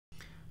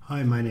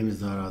Hi, my name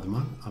is Dara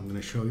Adman. I'm going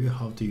to show you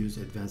how to use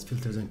advanced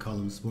filters and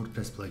columns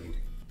WordPress plugin.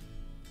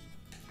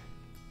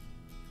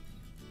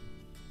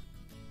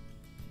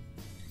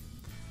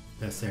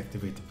 Let's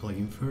activate the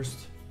plugin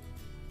first.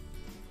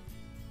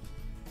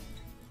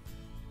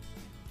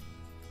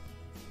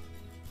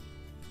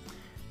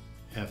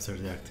 After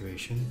the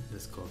activation,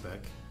 let's go back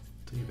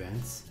to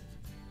events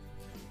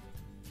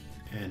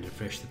and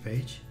refresh the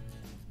page.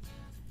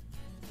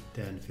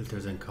 Then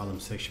filters and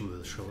columns section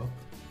will show up.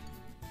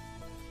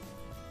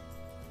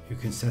 You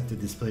can set the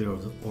display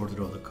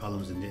order of the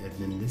columns in the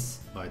admin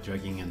list by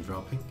dragging and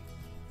dropping.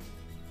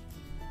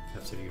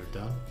 After you're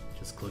done,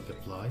 just click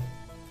apply.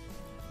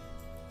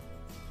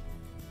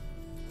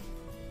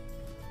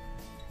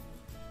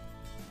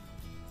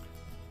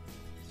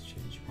 Let's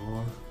change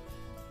more.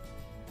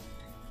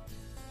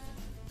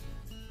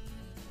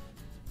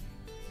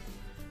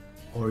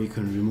 Or you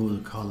can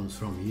remove the columns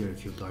from here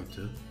if you'd like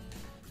to.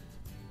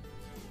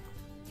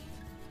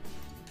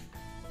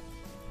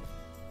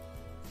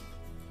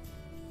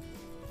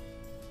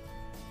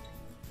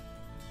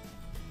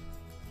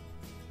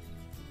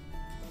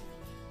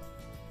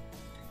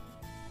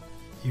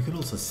 You can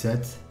also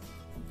set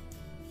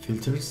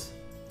filters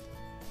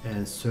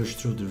and search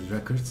through the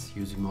records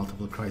using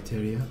multiple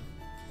criteria,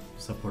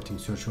 supporting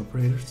search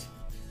operators.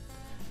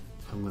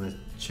 I'm going to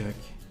check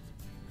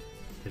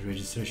the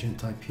registration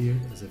type here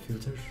as a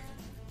filter,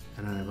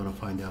 and then I'm going to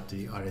find out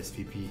the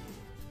RSVP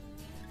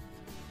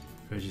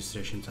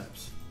registration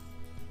types.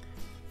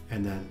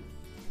 And then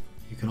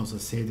you can also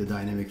save the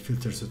dynamic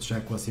filters to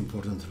track what's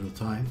important real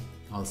time.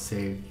 I'll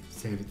save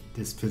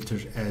this filter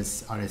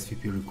as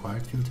RSVP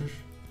required filter.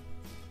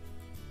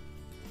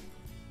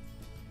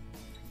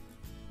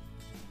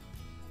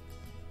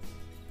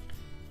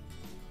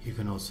 You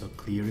can also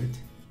clear it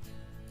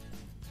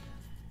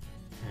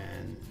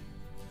and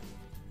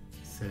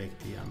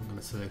I'm going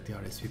to select the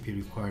RSVP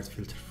required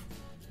filter,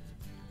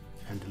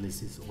 and the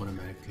list is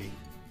automatically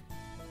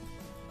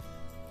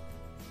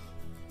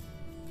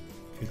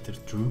filtered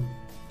through.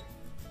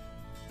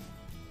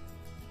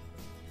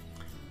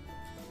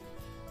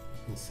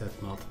 You can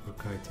set multiple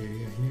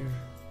criteria here.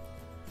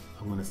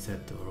 I'm going to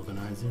set the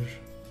organizer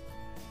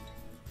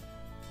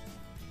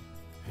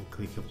and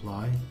click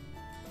apply.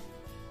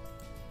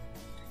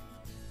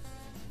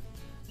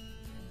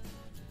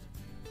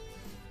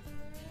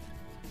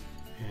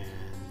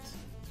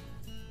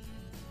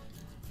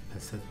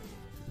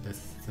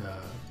 Let's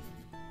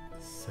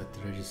set the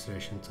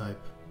registration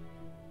type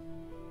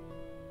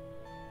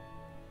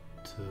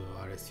to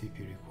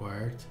RSVP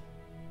required.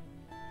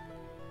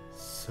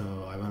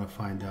 So I want to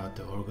find out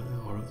the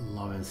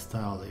love and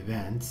style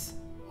events,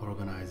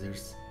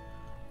 organizers,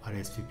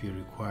 RSVP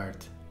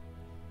required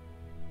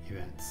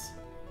events.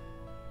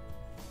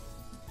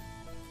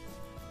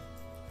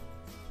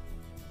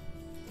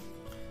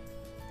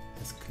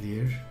 That's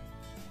clear.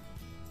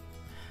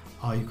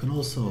 You can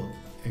also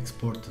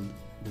export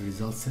the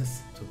result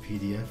sets to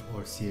PDF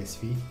or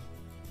CSV.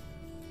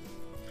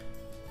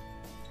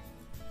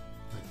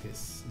 Like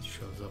this, it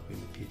shows up in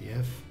the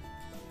PDF.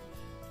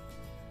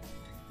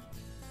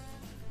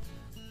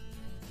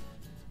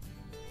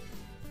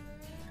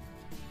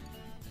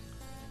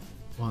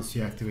 Once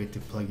you activate the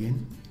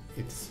plugin,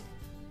 it's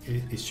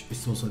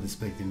also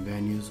displayed in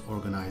venues,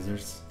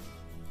 organizers,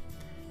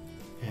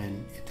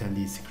 and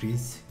attendee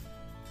screens.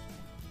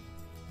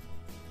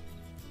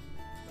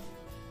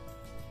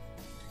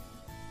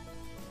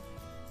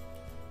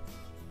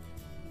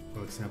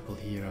 For example,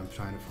 here I'm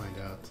trying to find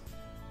out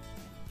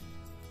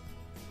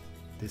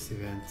this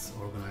event's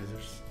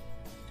organizers.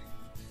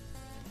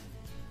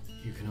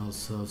 You can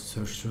also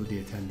search through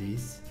the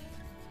attendees.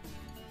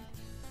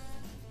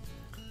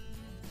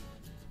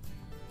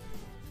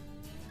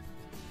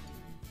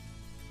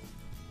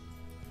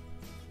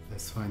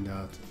 Let's find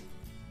out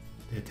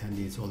the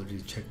attendees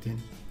already checked in.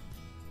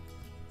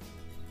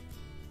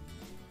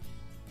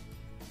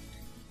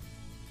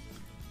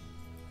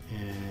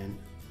 And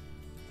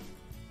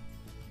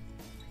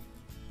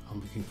I'm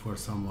looking for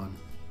someone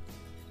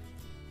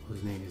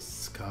whose name is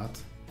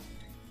Scott.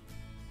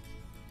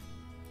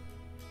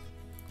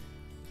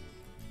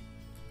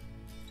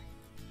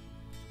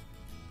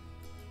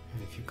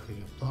 And if you click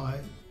apply,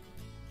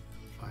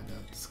 find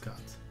out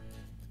Scott.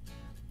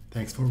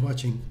 Thanks for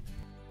watching.